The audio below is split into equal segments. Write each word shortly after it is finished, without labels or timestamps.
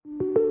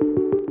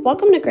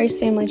Welcome to Grace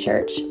Family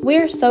Church. We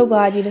are so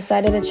glad you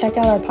decided to check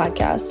out our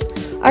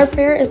podcast. Our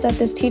prayer is that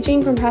this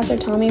teaching from Pastor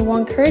Tommy will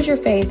encourage your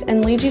faith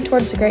and lead you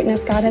towards the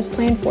greatness God has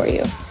planned for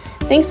you.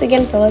 Thanks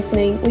again for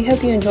listening. We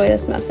hope you enjoy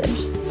this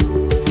message.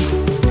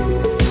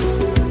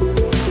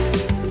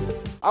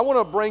 I want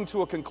to bring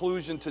to a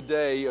conclusion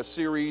today a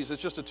series.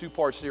 It's just a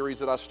two-part series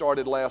that I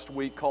started last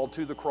week called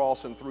To the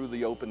Cross and Through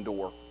the Open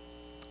Door.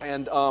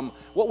 And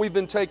what we've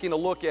been taking a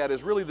look at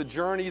is really the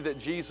journey that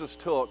Jesus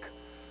took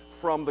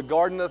from the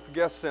Garden of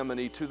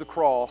Gethsemane to the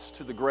cross,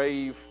 to the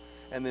grave,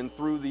 and then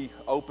through the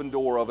open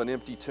door of an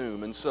empty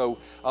tomb. And so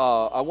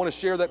I want to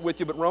share that with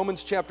you. But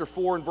Romans chapter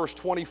 4 and verse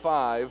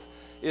 25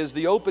 is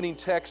the opening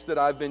text that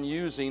I've been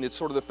using. It's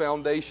sort of the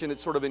foundation. It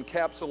sort of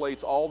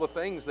encapsulates all the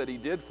things that He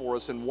did for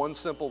us in one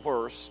simple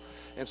verse.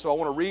 And so I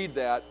want to read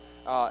that,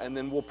 and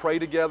then we'll pray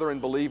together and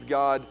believe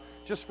God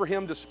just for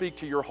Him to speak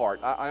to your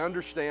heart. I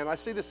understand. I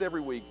say this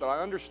every week, but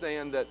I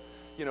understand that,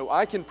 you know,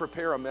 I can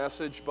prepare a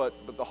message, but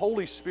the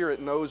Holy Spirit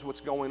knows what's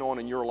going on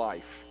in your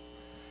life.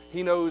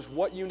 He knows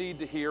what you need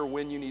to hear,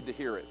 when you need to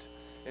hear it.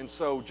 And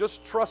so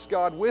just trust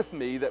God with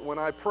me that when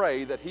I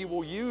pray that He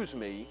will use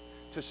me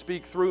to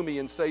speak through me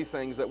and say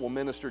things that will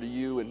minister to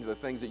you and the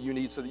things that you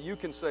need so that you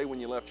can say when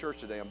you left church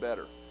today, I'm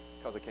better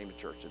because I came to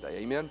church today.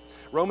 Amen?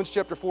 Romans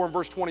chapter 4 and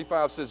verse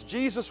 25 says,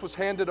 Jesus was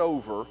handed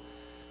over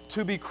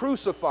to be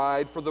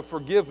crucified for the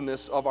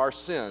forgiveness of our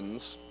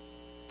sins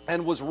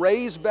and was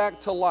raised back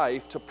to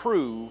life to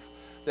prove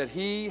that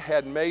He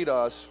had made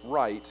us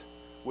right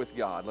with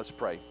God. Let's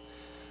pray.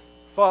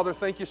 Father,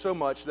 thank you so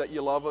much that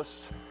you love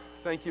us.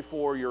 Thank you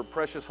for your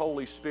precious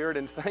Holy Spirit,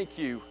 and thank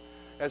you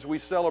as we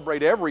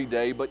celebrate every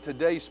day, but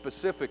today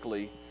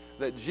specifically,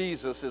 that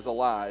Jesus is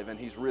alive and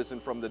He's risen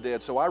from the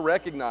dead. So I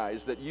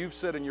recognize that you've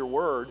said in your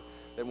word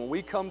that when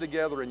we come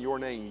together in your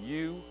name,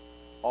 you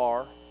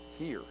are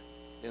here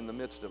in the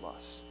midst of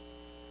us.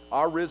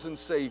 Our risen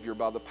Savior,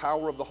 by the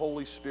power of the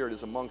Holy Spirit,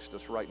 is amongst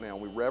us right now.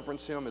 We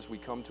reverence Him as we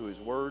come to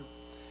His word,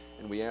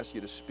 and we ask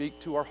you to speak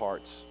to our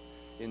hearts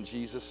in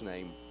Jesus'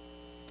 name.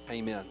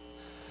 Amen.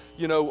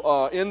 You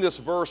know, in this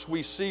verse,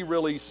 we see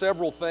really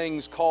several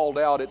things called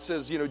out. It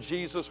says, you know,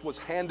 Jesus was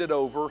handed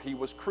over, He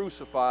was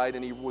crucified,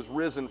 and He was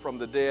risen from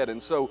the dead.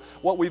 And so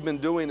what we've been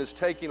doing is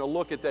taking a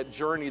look at that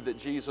journey that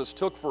Jesus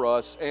took for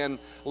us. And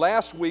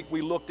last week,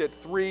 we looked at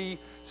 3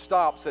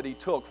 stops that He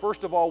took.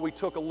 First of all, we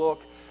took a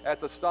look at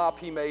the stop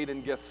He made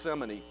in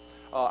Gethsemane.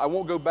 I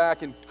won't go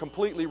back and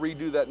completely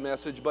redo that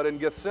message, but in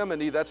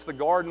Gethsemane, that's the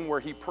garden where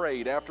He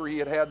prayed. After He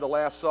had had the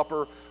Last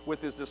Supper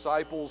with His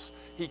disciples,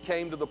 He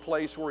came to the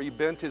place where He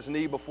bent His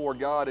knee before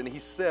God and He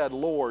said,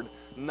 Lord,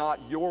 not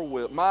your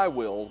will, my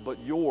will, but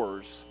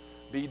yours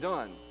be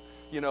done.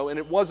 You know, and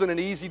it wasn't an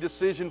easy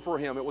decision for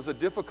Him. It was a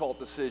difficult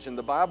decision.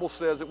 The Bible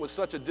says it was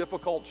such a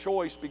difficult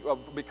choice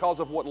because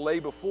of what lay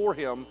before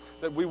Him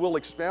that we will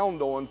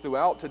expound on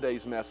throughout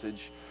today's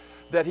message,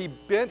 that He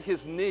bent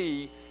His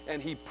knee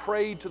and He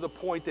prayed to the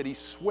point that He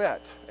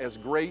sweat as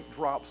great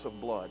drops of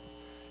blood.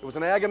 It was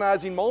an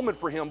agonizing moment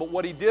for Him, but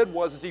what He did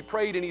was He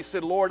prayed and He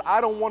said, Lord, I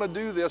don't want to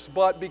do this,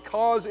 but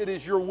because it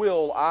is your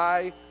will,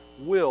 I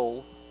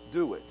will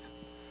do it.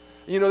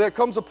 You know, there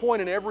comes a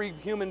point in every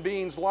human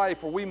being's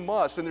life where we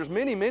must, and there's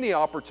many, many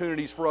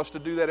opportunities for us to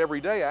do that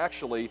every day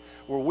actually,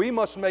 where we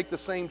must make the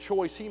same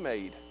choice He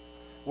made.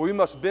 Where we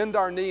must bend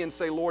our knee and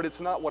say, Lord,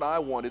 it's not what I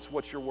want, it's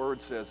what your word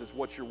says, it's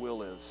what your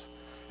will is.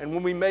 And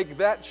when we make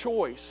that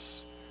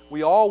choice,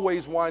 we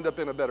always wind up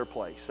in a better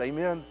place.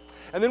 Amen?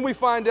 And then we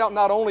find out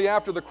not only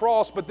after the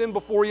cross, but then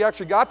before He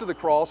actually got to the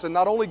cross, and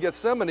not only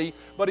Gethsemane,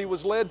 but He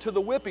was led to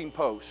the whipping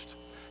post.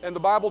 And the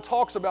Bible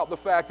talks about the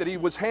fact that He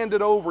was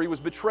handed over, He was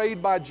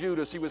betrayed by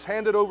Judas, He was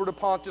handed over to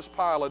Pontius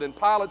Pilate, and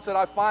Pilate said,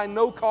 I find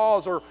no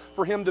cause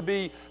for Him to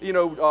be,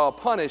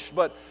 punished,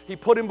 but He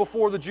put Him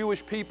before the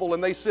Jewish people,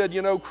 and they said,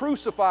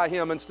 crucify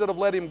Him instead of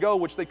let Him go,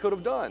 which they could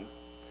have done.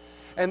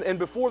 And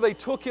before they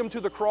took Him to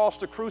the cross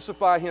to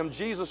crucify Him,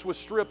 Jesus was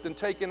stripped and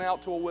taken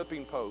out to a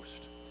whipping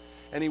post.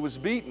 And He was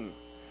beaten,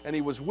 and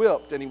He was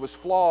whipped, and He was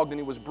flogged, and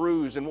He was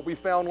bruised. And what we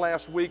found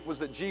last week was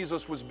that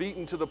Jesus was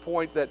beaten to the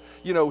point that,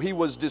 He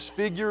was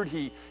disfigured.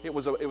 It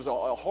was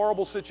a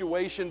horrible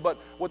situation. But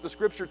what the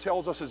Scripture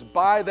tells us is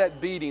by that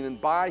beating and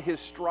by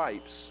His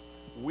stripes,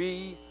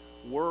 we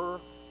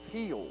were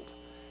healed.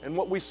 And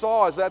what we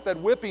saw is that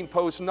whipping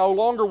post no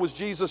longer was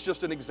Jesus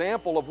just an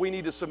example of we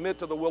need to submit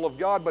to the will of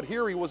God, but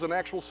here He was an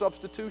actual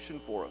substitution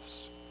for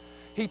us.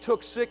 He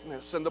took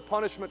sickness and the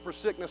punishment for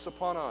sickness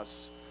upon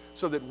us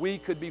so that we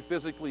could be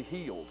physically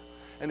healed.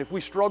 And if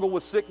we struggle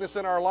with sickness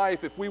in our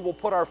life, if we will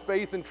put our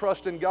faith and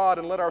trust in God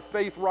and let our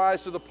faith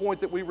rise to the point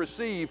that we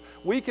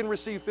can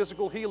receive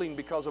physical healing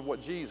because of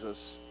what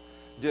Jesus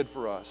did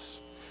for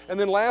us. And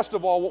then last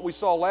of all, what we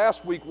saw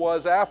last week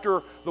was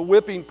after the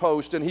whipping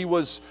post, and He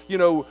was,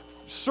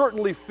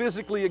 certainly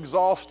physically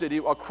exhausted.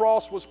 A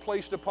cross was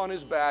placed upon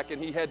His back,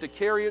 and He had to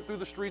carry it through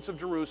the streets of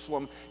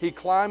Jerusalem. He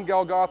climbed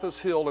Golgotha's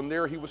hill, and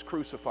there He was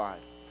crucified.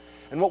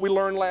 And what we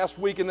learned last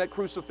week in that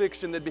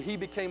crucifixion, that He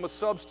became a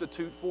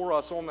substitute for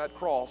us on that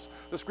cross.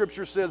 The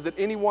Scripture says that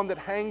anyone that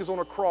hangs on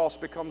a cross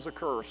becomes a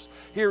curse.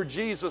 Here,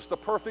 Jesus, the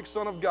perfect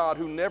Son of God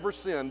who never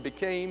sinned,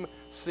 became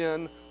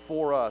sin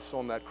for us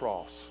on that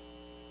cross.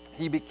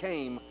 He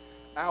became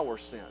our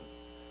sin.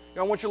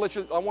 Now, I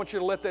want you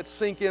to let that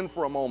sink in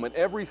for a moment.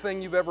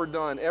 Everything you've ever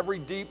done, every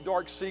deep,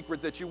 dark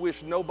secret that you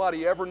wish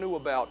nobody ever knew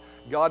about,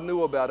 God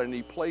knew about it, and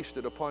He placed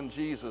it upon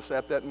Jesus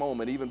at that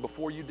moment, even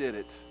before you did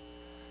it,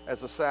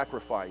 as a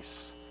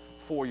sacrifice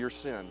for your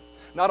sin.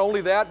 Not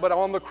only that, but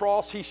on the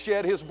cross He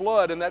shed His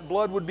blood, and that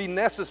blood would be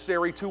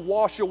necessary to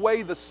wash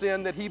away the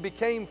sin that He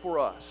became for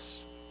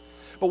us.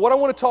 But what I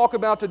want to talk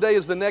about today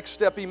is the next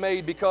step He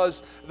made,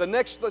 because the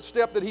next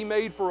step that He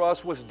made for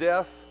us was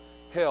death,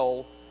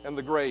 hell, and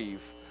the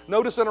grave.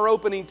 Notice in our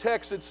opening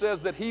text it says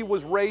that He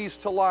was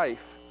raised to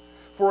life.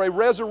 For a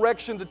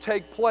resurrection to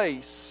take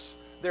place,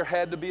 there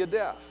had to be a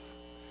death.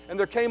 And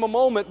there came a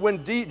moment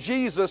when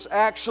Jesus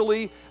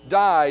actually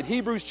died.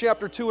 Hebrews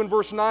chapter 2 and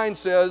verse 9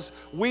 says,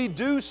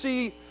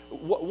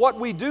 what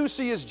we do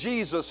see is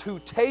Jesus who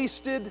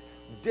tasted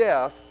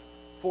death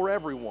for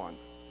everyone.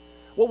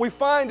 What we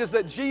find is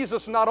that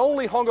Jesus not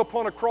only hung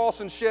upon a cross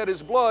and shed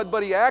His blood,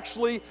 but He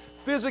actually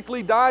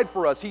physically died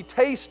for us. He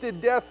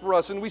tasted death for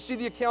us, and we see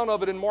the account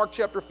of it in Mark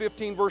chapter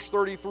 15, verse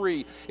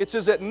 33. It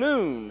says, at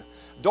noon,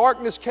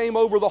 darkness came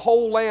over the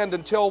whole land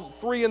until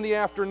 3 in the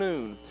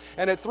afternoon.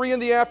 And at 3 in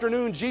the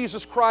afternoon,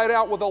 Jesus cried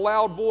out with a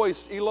loud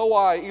voice,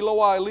 Eloi,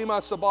 Eloi,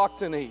 lema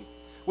sabachthani,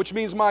 which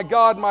means, my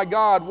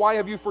God, why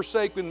have you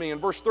forsaken me?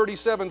 And verse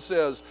 37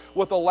 says,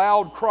 with a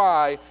loud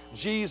cry,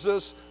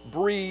 Jesus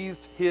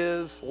breathed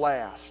His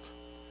last.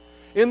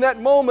 In that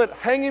moment,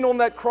 hanging on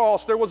that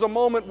cross, there was a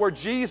moment where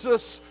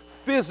Jesus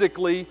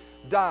physically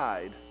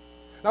died.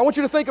 Now I want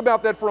you to think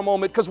about that for a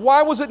moment, because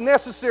why was it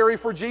necessary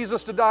for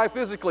Jesus to die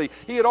physically?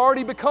 He had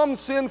already become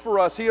sin for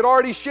us. He had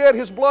already shed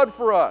His blood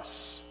for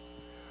us.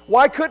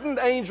 Why couldn't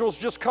angels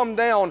just come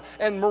down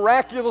and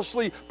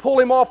miraculously pull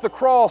Him off the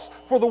cross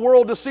for the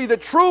world to see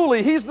that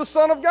truly He's the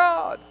Son of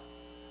God?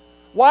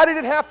 Why did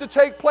it have to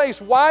take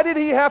place? Why did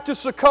He have to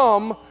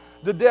succumb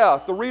to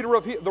death? The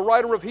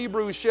writer of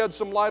Hebrews sheds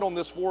some light on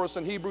this for us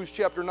in Hebrews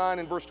chapter 9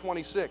 and verse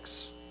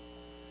 26.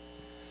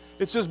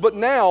 It says, but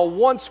now,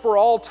 once for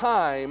all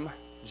time,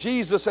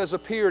 Jesus has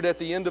appeared at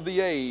the end of the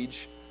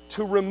age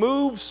to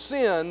remove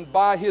sin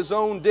by His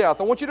own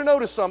death. I want you to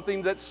notice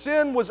something, that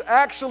sin was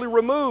actually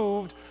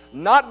removed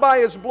not by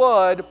His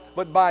blood,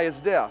 but by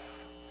His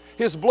death.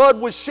 His blood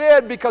was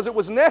shed because it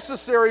was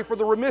necessary for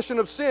the remission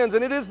of sins,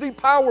 and it is the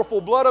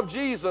powerful blood of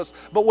Jesus.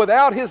 But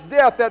without His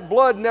death, that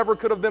blood never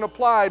could have been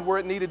applied where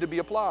it needed to be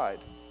applied.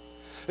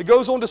 It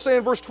goes on to say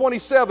in verse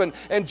 27,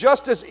 and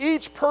just as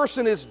each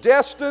person is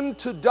destined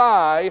to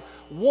die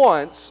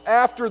once,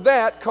 after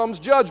that comes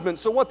judgment.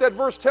 So what that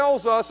verse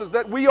tells us is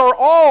that we are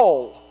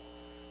all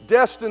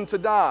destined to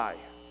die.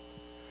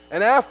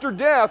 And after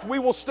death, we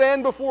will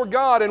stand before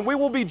God, and we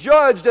will be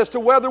judged as to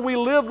whether we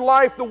lived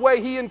life the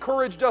way He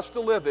encouraged us to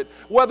live it,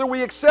 whether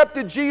we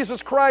accepted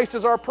Jesus Christ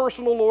as our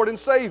personal Lord and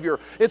Savior.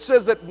 It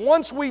says that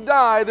once we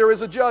die, there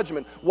is a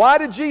judgment. Why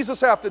did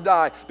Jesus have to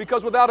die?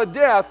 Because without a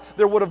death,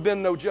 there would have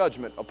been no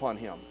judgment upon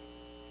Him.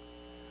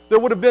 There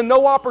would have been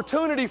no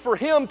opportunity for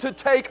Him to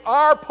take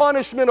our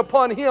punishment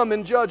upon Him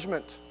in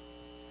judgment.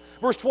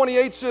 Verse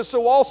 28 says,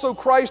 so also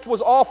Christ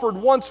was offered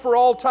once for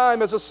all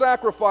time as a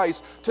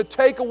sacrifice to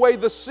take away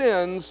the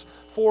sins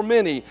for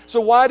many.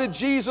 So why did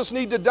Jesus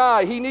need to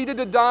die? He needed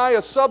to die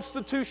as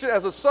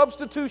a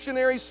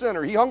substitutionary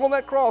sinner. He hung on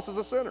that cross as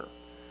a sinner.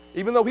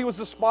 Even though He was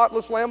the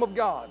spotless Lamb of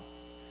God,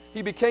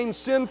 He became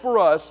sin for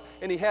us,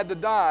 and He had to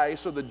die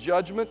so the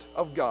judgment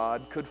of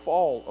God could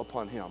fall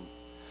upon Him.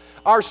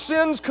 Our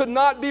sins could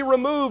not be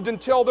removed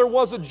until there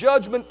was a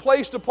judgment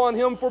placed upon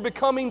Him for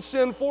becoming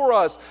sin for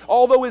us.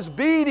 Although His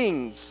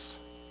beatings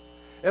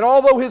and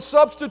although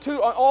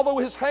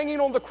His hanging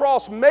on the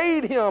cross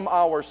made Him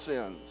our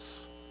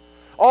sins,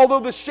 although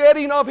the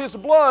shedding of His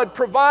blood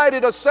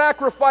provided a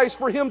sacrifice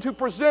for Him to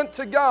present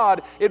to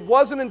God, it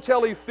wasn't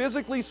until He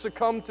physically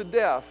succumbed to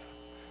death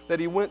that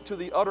He went to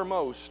the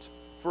uttermost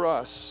for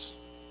us.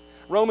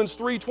 Romans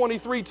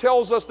 3:23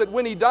 tells us that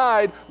when He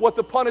died, what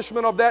the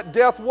punishment of that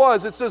death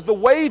was. It says the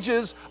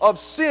wages of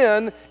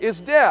sin is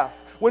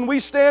death. When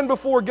we stand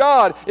before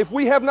God, if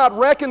we have not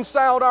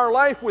reconciled our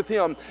life with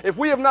Him, if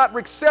we have not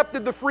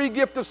accepted the free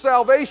gift of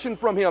salvation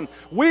from Him,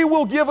 we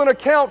will give an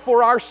account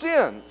for our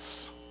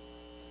sins.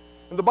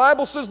 And the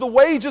Bible says the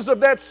wages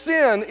of that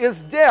sin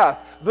is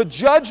death. The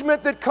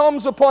judgment that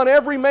comes upon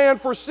every man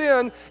for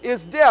sin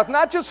is death.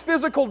 Not just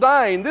physical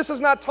dying. This is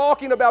not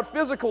talking about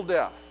physical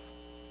death.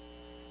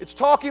 It's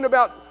talking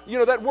about,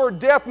 that word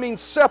death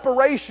means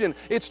separation.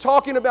 It's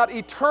talking about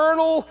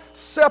eternal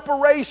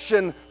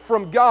separation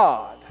from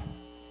God.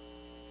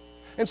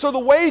 And so the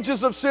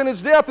wages of sin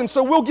is death, and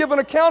so we'll give an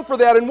account for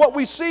that. And what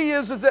we see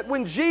is that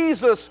when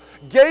Jesus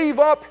gave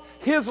up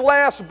His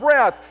last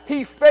breath,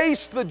 He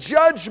faced the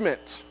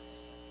judgment.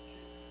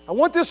 I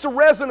want this to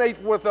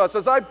resonate with us.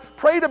 As I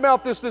prayed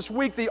about this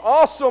week, the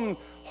awesome,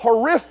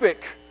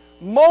 horrific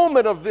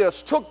moment of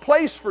this took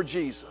place for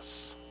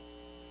Jesus.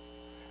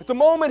 At the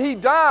moment He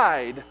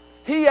died,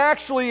 He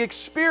actually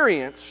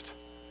experienced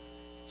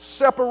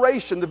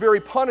separation, the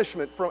very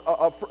punishment from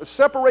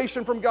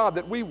separation from God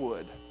that we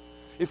would.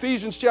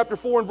 Ephesians chapter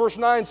 4 and verse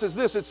 9 says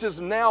this, it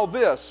says, now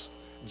this,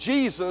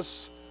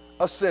 Jesus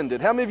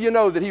ascended. How many of you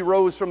know that He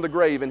rose from the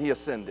grave and He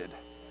ascended?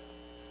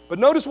 But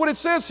notice what it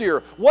says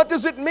here. What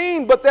does it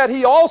mean but that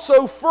He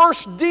also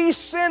first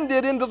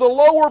descended into the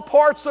lower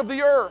parts of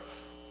the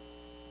earth?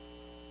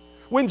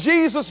 When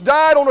Jesus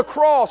died on a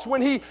cross,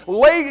 when He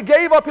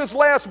gave up His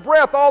last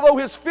breath, although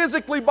His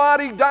physical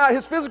body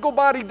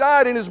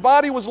died and His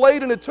body was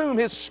laid in a tomb,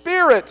 His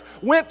spirit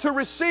went to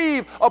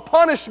receive a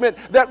punishment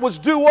that was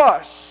due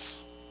us.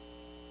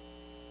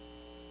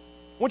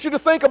 I want you to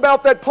think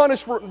about that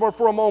punishment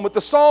for a moment.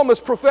 The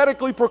psalmist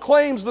prophetically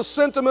proclaims the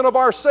sentiment of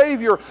our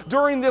Savior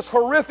during this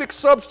horrific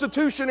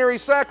substitutionary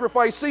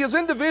sacrifice. See, as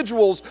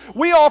individuals,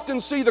 we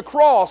often see the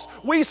cross.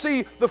 We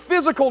see the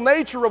physical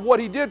nature of what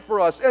He did for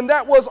us, and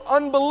that was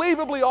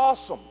unbelievably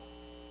awesome.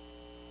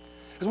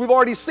 As we've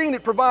already seen,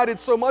 it provided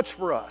so much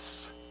for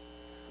us.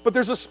 But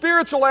there's a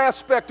spiritual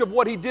aspect of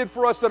what He did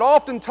for us that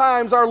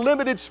oftentimes our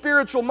limited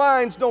spiritual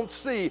minds don't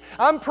see.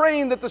 I'm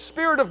praying that the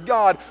Spirit of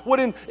God would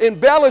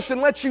embellish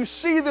and let you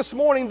see this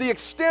morning the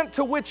extent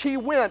to which He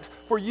went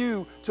for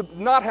you to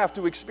not have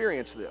to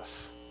experience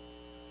this.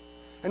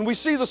 And we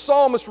see the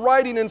psalmist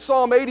writing in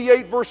Psalm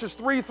 88 verses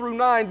 3 through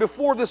 9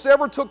 before this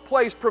ever took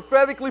place,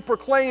 prophetically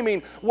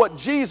proclaiming what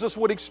Jesus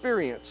would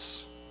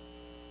experience.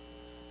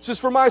 It says,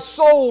 for my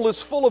soul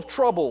is full of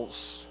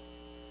troubles,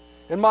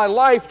 and my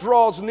life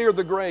draws near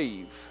the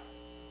grave.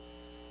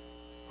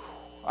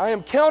 I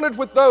am counted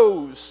with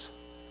those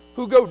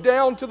who go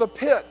down to the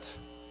pit.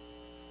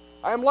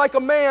 I am like a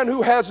man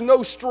who has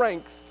no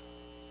strength,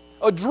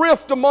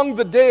 adrift among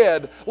the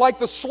dead, like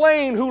the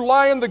slain who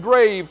lie in the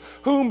grave,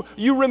 whom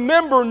you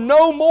remember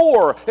no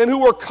more, and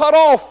who are cut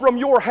off from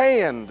your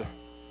hand.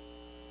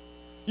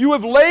 You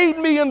have laid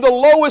me in the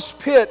lowest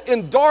pit,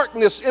 in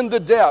darkness in the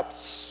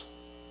depths.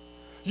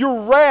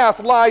 Your wrath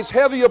lies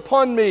heavy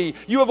upon me.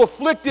 You have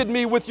afflicted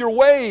me with your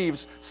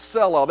waves.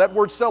 Selah. That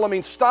word Selah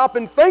means stop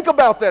and think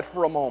about that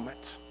for a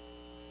moment.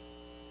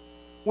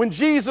 When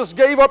Jesus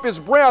gave up His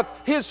breath,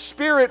 His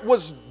spirit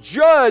was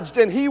judged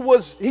and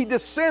He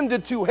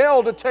descended to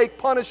hell to take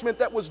punishment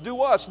that was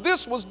due us.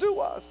 This was due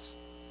us.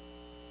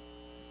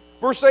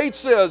 Verse 8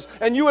 says,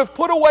 and you have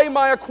put away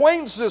my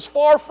acquaintances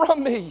far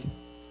from me.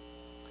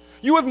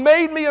 You have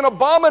made me an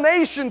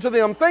abomination to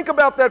them. Think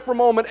about that for a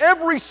moment.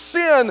 Every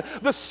sin,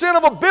 the sin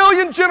of 1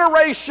 billion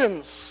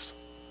generations,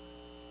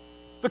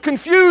 the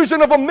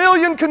confusion of 1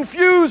 million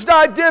confused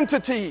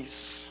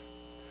identities,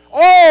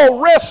 all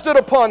rested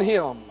upon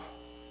Him.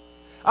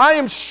 I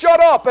am shut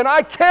up and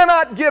I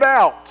cannot get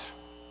out.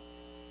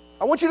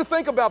 I want you to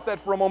think about that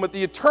for a moment.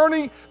 The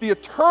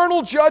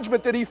eternal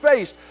judgment that He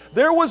faced.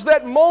 There was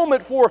that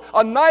moment for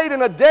a night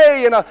and a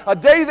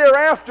day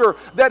thereafter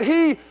that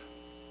He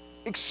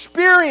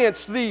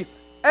experienced the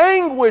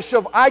anguish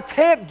of I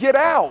can't get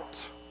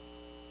out.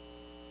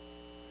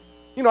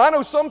 You know, I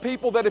know some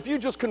people that if you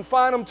just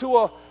confine them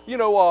to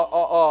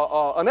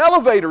an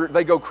elevator,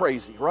 they go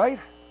crazy, right?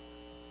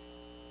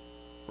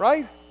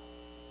 Right?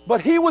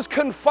 But He was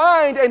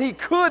confined and He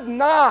could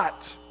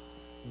not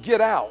get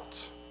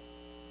out.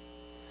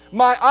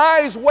 My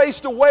eyes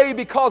waste away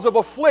because of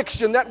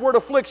affliction. That word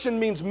affliction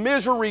means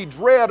misery,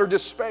 dread, or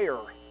despair.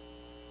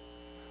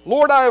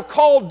 Lord, I have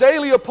called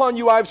daily upon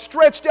you. I have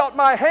stretched out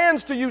my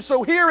hands to you.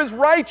 So here is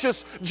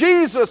righteous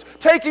Jesus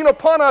taking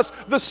upon us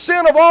the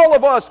sin of all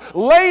of us,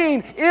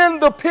 laying in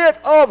the pit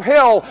of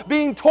hell,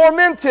 being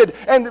tormented,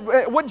 and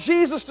what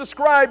Jesus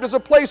described as a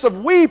place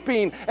of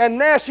weeping and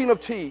gnashing of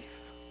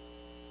teeth.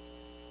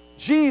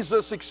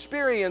 Jesus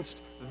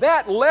experienced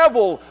that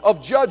level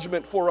of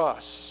judgment for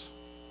us.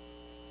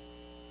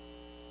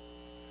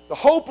 The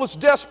hopeless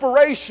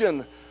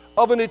desperation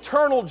of an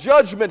eternal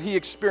judgment He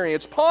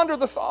experienced. Ponder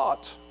the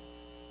thought.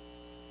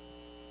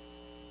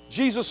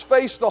 Jesus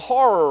faced the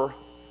horror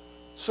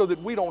so that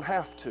we don't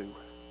have to,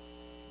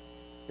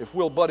 if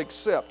we'll but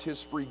accept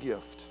His free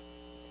gift.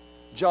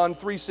 John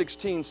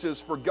 3:16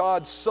 says, for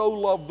God so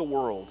loved the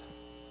world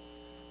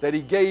that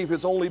He gave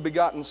His only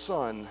begotten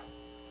Son,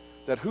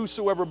 that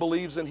whosoever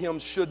believes in Him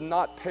should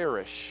not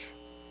perish.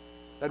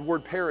 That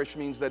word perish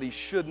means that he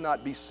should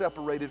not be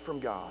separated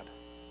from God,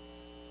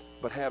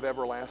 but have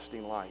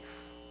everlasting life.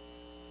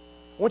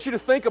 I want you to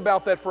think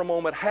about that for a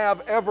moment.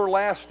 Have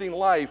everlasting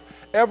life.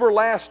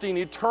 Everlasting,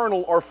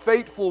 eternal, or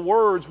fateful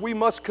words we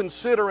must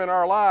consider in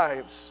our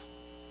lives.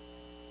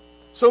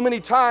 So many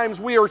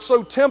times we are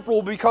so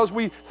temporal because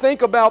we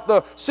think about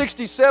the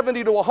 60,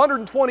 70 to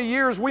 120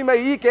 years we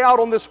may eke out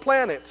on this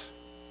planet.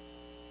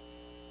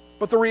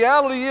 But the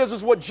reality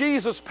is what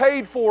Jesus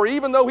paid for,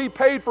 even though He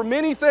paid for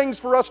many things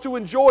for us to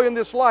enjoy in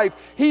this life,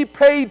 He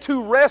paid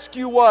to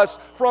rescue us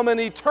from an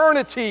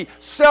eternity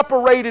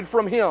separated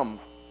from Him.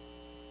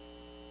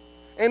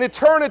 An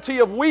eternity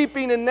of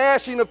weeping and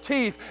gnashing of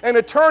teeth. An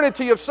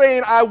eternity of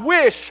saying, I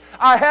wish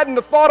I hadn't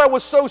have thought I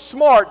was so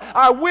smart.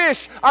 I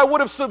wish I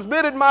would have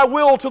submitted my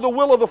will to the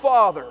will of the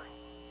Father.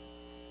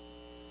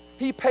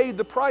 He paid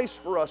the price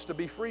for us to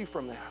be free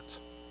from that.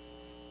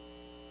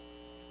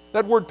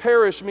 That word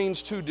perish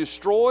means to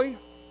destroy,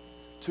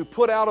 to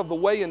put out of the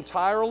way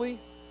entirely,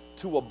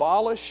 to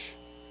abolish,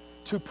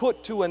 to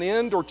put to an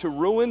end or to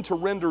ruin, to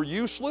render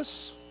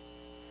useless,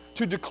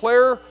 to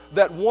declare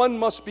that one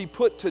must be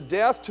put to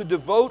death, to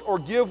devote or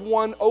give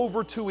one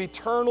over to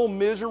eternal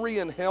misery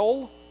and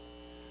hell,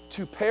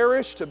 to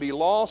perish, to be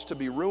lost, to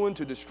be ruined,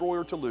 to destroy,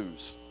 or to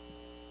lose.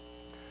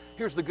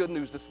 Here's the good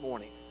news this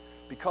morning.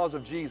 Because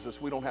of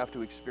Jesus, we don't have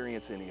to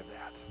experience any of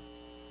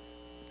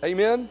that.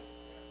 Amen?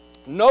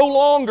 No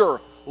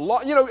longer,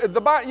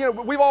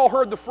 we've all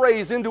heard the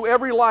phrase, into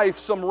every life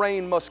some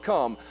rain must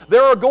come.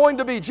 There are going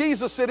to be,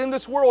 Jesus said, in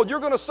this world, you're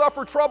going to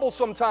suffer trouble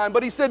sometime,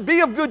 but He said, be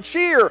of good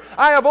cheer,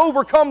 I have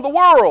overcome the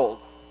world.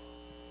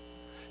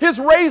 His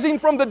raising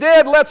from the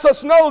dead lets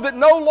us know that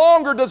no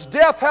longer does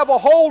death have a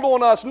hold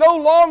on us. No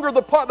longer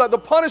the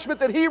punishment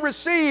that He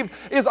received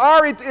is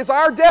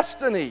our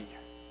destiny.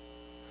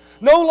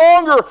 No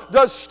longer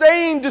does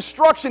staying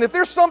destruction. If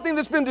there's something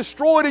that's been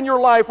destroyed in your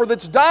life, or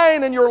that's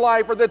dying in your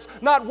life, or that's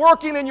not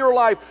working in your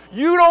life,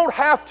 you don't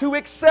have to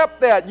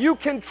accept that. You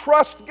can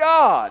trust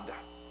God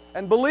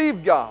and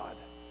believe God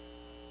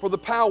for the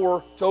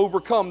power to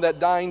overcome that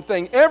dying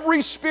thing.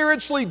 Every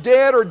spiritually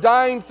dead or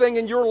dying thing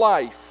in your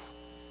life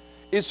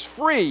is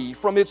free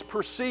from its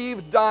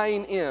perceived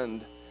dying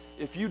end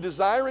if you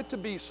desire it to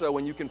be so,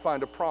 and you can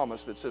find a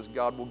promise that says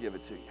God will give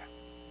it to you.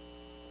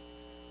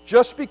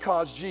 Just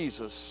because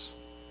Jesus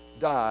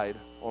died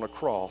on a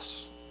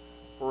cross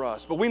for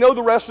us. But we know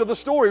the rest of the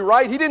story,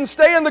 right? He didn't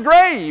stay in the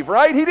grave,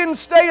 right? He didn't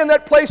stay in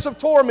that place of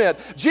torment.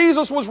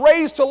 Jesus was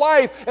raised to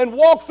life and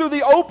walked through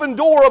the open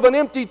door of an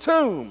empty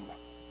tomb.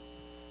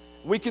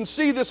 We can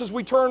see this as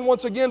we turn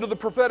once again to the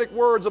prophetic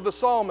words of the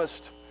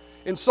psalmist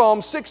in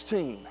Psalm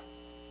 16.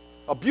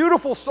 A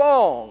beautiful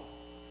song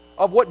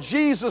of what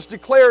Jesus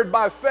declared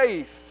by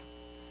faith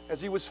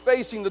as He was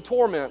facing the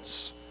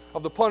torments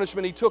of the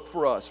punishment He took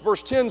for us.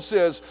 Verse 10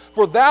 says,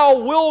 for Thou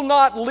wilt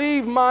not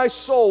leave my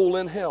soul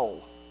in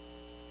hell.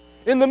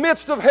 In the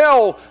midst of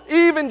hell,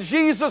 even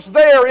Jesus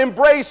there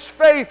embraced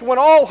faith when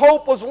all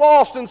hope was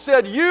lost and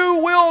said, You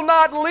will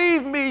not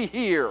leave me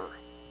here.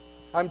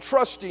 I'm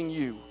trusting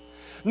You.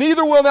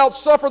 Neither wilt thou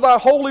suffer thy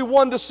Holy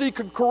One to see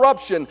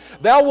corruption.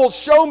 Thou wilt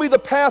show me the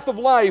path of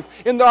life.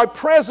 In thy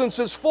presence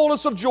is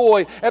fullness of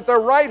joy. At thy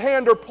right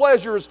hand are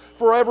pleasures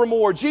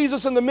forevermore.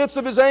 Jesus, in the midst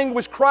of His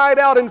anguish, cried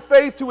out in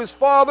faith to His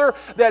Father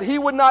that He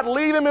would not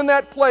leave Him in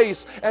that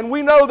place. And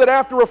we know that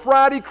after a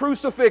Friday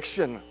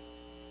crucifixion,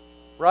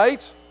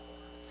 right?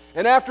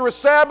 And after a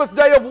Sabbath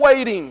day of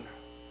waiting,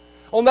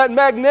 on that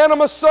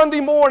magnanimous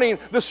Sunday morning,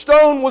 the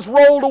stone was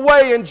rolled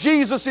away and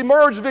Jesus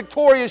emerged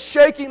victorious,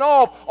 shaking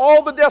off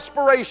all the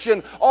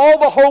desperation, all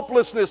the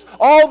hopelessness,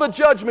 all the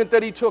judgment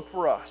that He took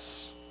for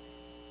us.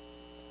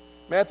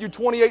 Matthew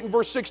 28 and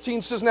verse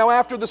 16 says, Now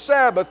after the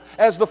Sabbath,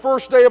 as the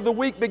first day of the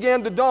week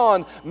began to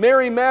dawn,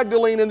 Mary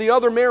Magdalene and the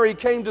other Mary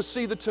came to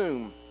see the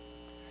tomb.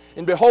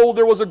 And behold,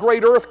 there was a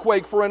great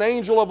earthquake, for an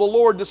angel of the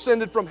Lord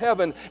descended from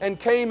heaven and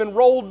came and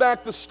rolled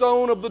back the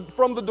stone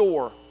from the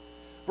door.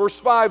 Verse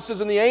 5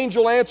 says, And the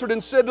angel answered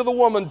and said to the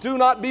woman, Do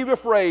not be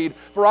afraid,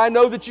 for I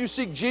know that you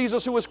seek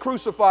Jesus who was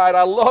crucified.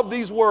 I love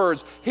these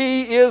words.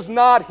 He is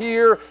not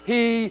here,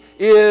 He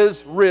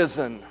is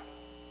risen.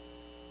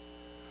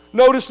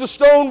 Notice the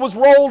stone was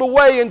rolled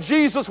away, and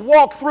Jesus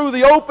walked through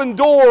the open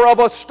door of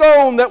a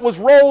stone that was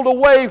rolled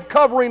away,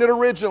 covering it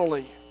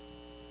originally.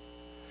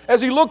 As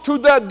He looked through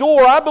that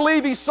door, I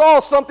believe He saw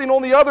something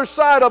on the other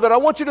side of it. I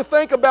want you to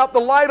think about the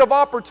light of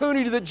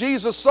opportunity that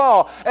Jesus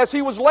saw. As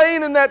He was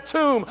laying in that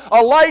tomb,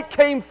 a light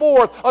came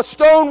forth, a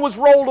stone was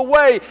rolled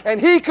away,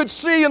 and He could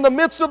see in the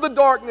midst of the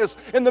darkness,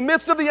 in the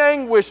midst of the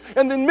anguish,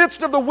 in the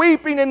midst of the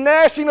weeping and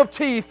gnashing of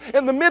teeth,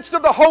 in the midst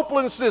of the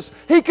hopelessness,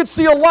 He could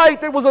see a light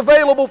that was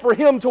available for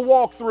Him to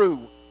walk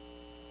through.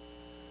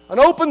 An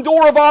open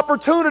door of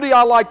opportunity,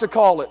 I like to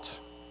call it.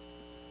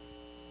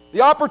 The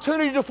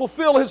opportunity to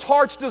fulfill His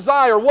heart's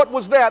desire. What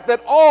was that?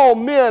 That all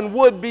men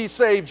would be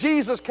saved.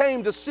 Jesus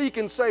came to seek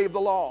and save the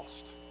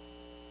lost.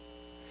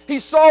 He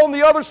saw on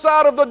the other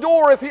side of the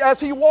door, as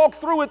He walked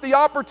through it, the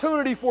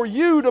opportunity for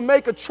you to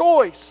make a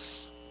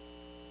choice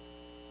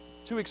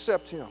to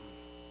accept Him.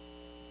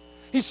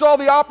 He saw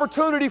the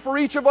opportunity for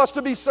each of us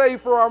to be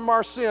saved from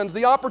our sins.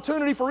 The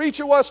opportunity for each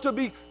of us to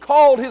be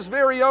called His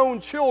very own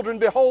children.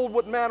 Behold,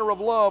 what manner of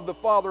love the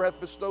Father hath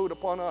bestowed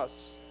upon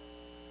us,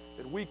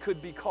 that we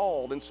could be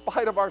called, in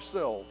spite of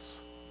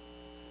ourselves,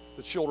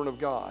 the children of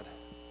God.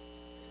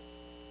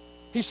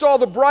 He saw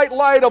the bright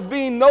light of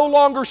being no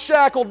longer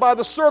shackled by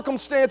the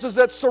circumstances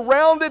that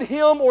surrounded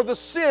him or the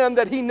sin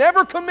that he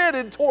never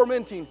committed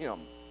tormenting him.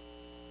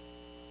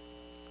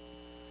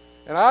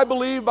 And I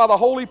believe by the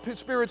Holy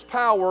Spirit's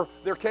power,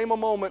 there came a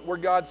moment where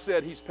God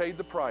said, He's paid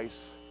the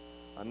price.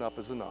 Enough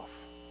is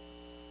enough.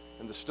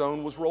 And the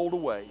stone was rolled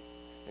away,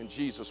 and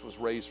Jesus was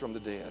raised from the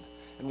dead.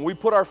 And when we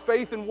put our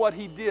faith in what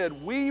He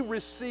did, we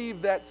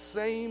receive that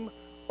same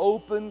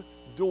open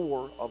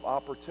door of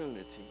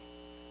opportunity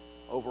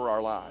over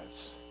our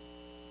lives.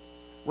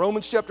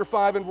 Romans chapter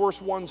 5 and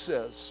verse 1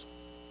 says,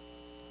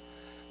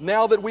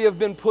 Now that we have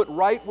been put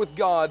right with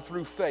God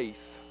through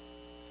faith,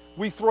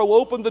 we throw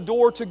open the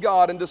door to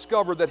God and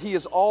discover that He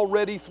has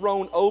already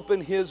thrown open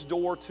His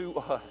door to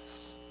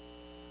us.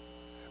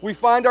 We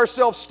find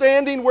ourselves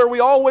standing where we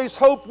always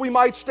hoped we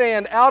might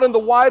stand, out in the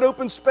wide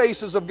open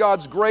spaces of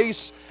God's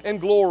grace and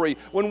glory.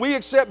 When we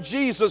accept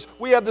Jesus,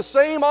 we have the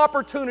same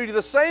opportunity,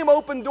 the same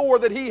open door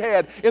that He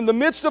had. In the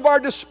midst of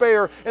our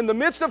despair, in the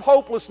midst of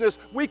hopelessness,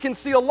 we can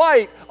see a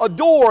light, a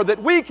door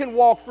that we can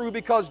walk through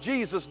because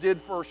Jesus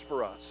did first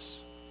for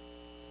us.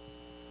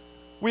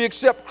 We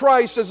accept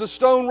Christ as a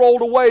stone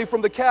rolled away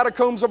from the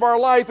catacombs of our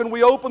life, and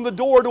we open the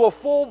door to the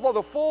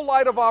full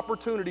light of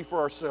opportunity for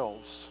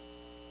ourselves.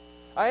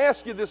 I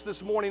ask you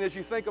this morning as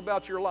you think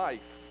about your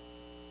life.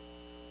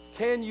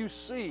 Can you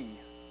see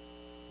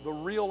the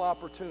real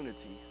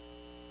opportunity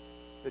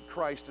that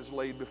Christ has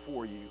laid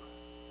before you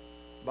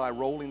by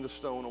rolling the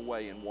stone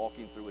away and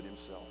walking through it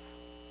Himself?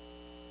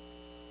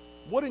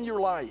 What in your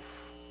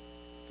life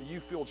do you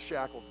feel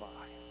shackled by?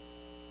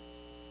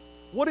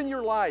 What in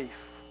your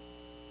life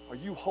are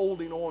you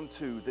holding on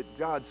to that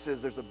God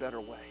says there's a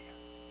better way?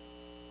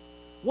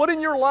 What in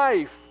your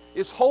life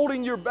is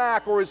holding you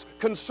back or is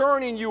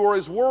concerning you or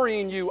is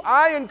worrying you?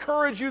 I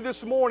encourage you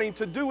this morning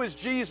to do as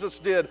Jesus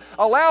did.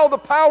 Allow the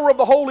power of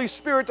the Holy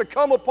Spirit to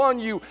come upon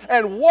you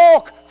and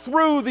walk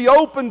through the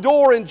open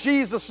door in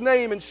Jesus'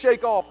 name and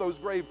shake off those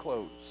grave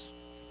clothes.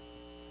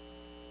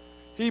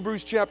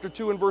 Hebrews chapter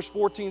 2 and verse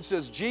 14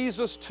 says,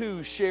 Jesus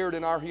too shared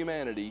in our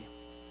humanity,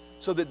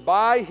 so that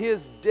by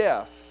His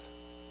death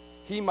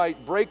He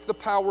might break the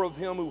power of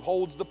him who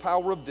holds the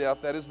power of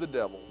death, that is the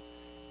devil.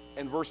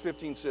 And verse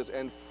 15 says,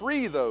 and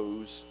free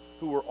those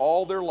who were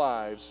all their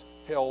lives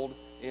held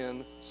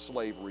in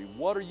slavery.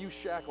 What are you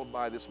shackled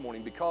by this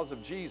morning? Because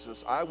of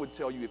Jesus, I would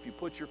tell you, if you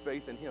put your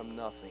faith in Him,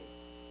 nothing.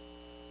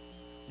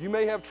 You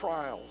may have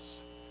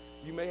trials,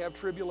 you may have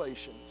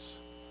tribulations,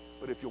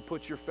 but if you'll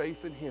put your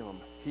faith in Him,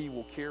 He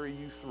will carry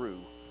you through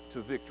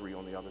to victory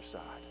on the other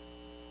side.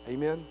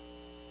 Amen?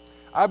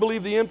 I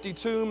believe the empty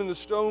tomb and the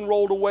stone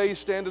rolled away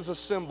stand as a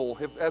symbol,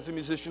 as the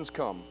musicians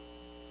come,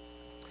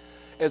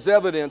 as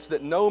evidence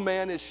that no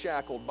man is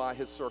shackled by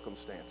his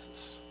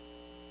circumstances.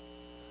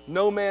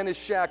 No man is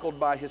shackled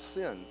by his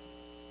sin.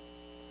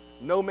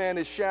 No man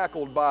is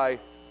shackled by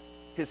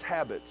his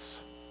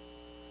habits.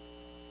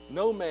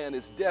 No man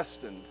is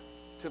destined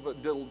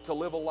to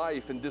live a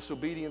life in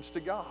disobedience to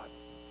God.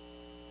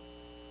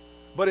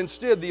 But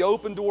instead, the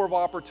open door of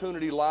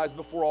opportunity lies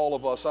before all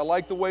of us. I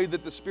like the way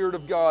that the Spirit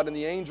of God and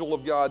the angel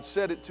of God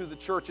said it to the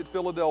church at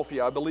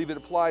Philadelphia. I believe it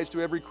applies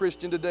to every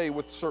Christian today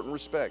with certain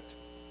respect.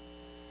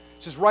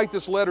 It says, write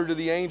this letter to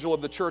the angel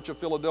of the church of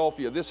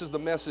Philadelphia. This is the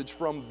message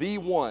from the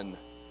one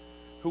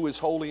who is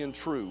holy and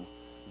true,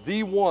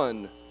 the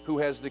one who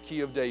has the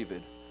key of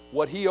David.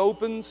 What He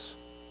opens,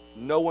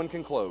 no one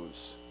can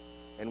close.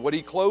 And what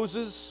He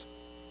closes,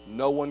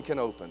 no one can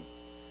open.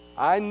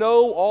 I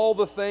know all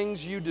the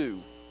things you do.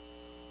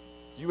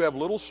 You have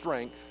little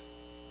strength,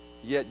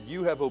 yet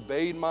you have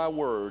obeyed my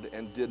word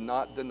and did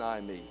not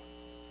deny me.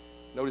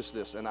 Notice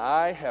this, and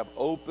I have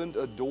opened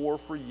a door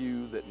for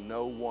you that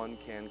no one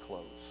can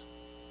close.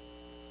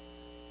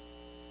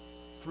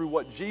 Through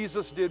what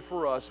Jesus did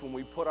for us when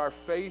we put our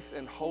faith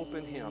and hope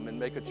in Him and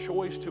make a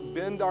choice to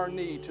bend our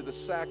knee to the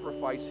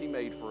sacrifice He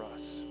made for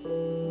us.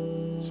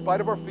 In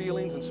spite of our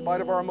feelings, in spite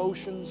of our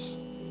emotions,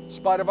 in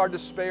spite of our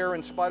despair,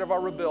 in spite of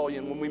our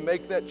rebellion, when we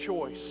make that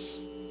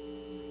choice,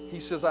 He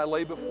says, I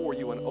lay before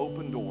you an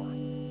open door.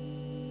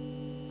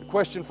 The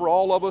question for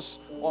all of us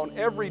on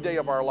every day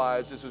of our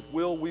lives is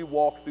will we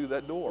walk through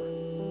that door?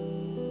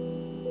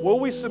 Will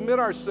we submit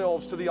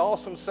ourselves to the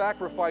awesome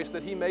sacrifice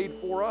that He made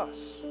for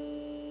us?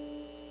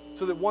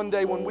 So that one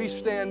day when we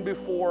stand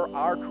before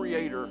our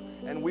Creator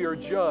and we are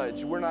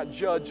judged, we're not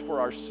judged for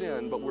our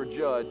sin, but we're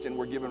judged and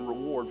we're given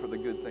reward for the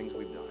good things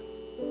we've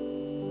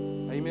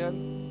done.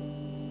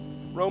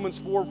 Amen? Romans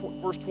 4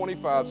 verse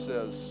 25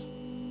 says,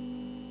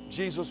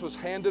 Jesus was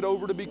handed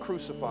over to be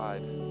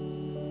crucified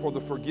for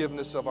the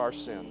forgiveness of our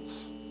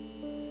sins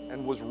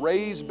and was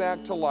raised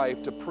back to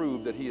life to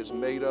prove that He has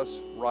made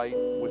us right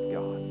with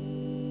God.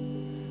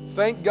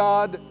 Thank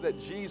God that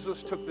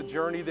Jesus took the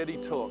journey that He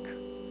took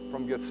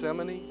from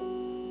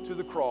Gethsemane to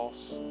the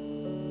cross,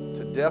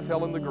 to death,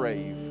 hell, and the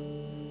grave,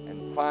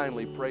 and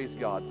finally, praise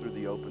God, through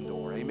the open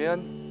door.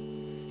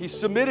 Amen? He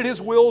submitted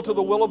His will to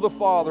the will of the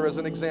Father as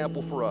an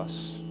example for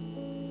us.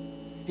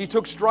 He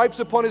took stripes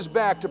upon His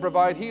back to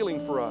provide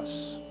healing for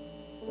us.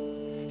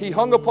 He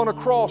hung upon a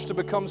cross to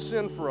become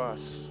sin for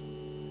us.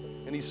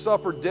 And He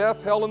suffered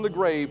death, hell, and the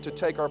grave to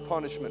take our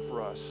punishment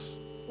for us.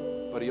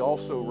 But He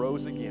also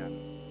rose again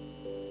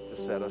to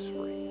set us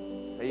free.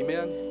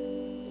 Amen?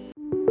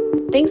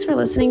 Thanks for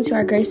listening to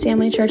our Grace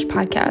Family Church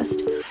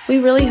podcast. We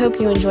really hope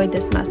you enjoyed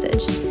this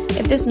message.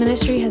 If this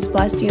ministry has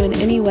blessed you in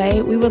any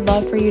way, we would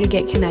love for you to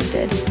get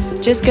connected.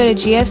 Just go to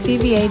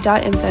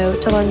gfcva.info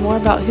to learn more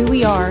about who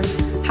we are,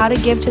 how to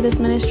give to this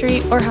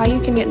ministry, or how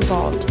you can get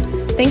involved.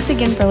 Thanks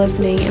again for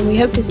listening, and we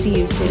hope to see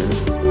you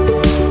soon.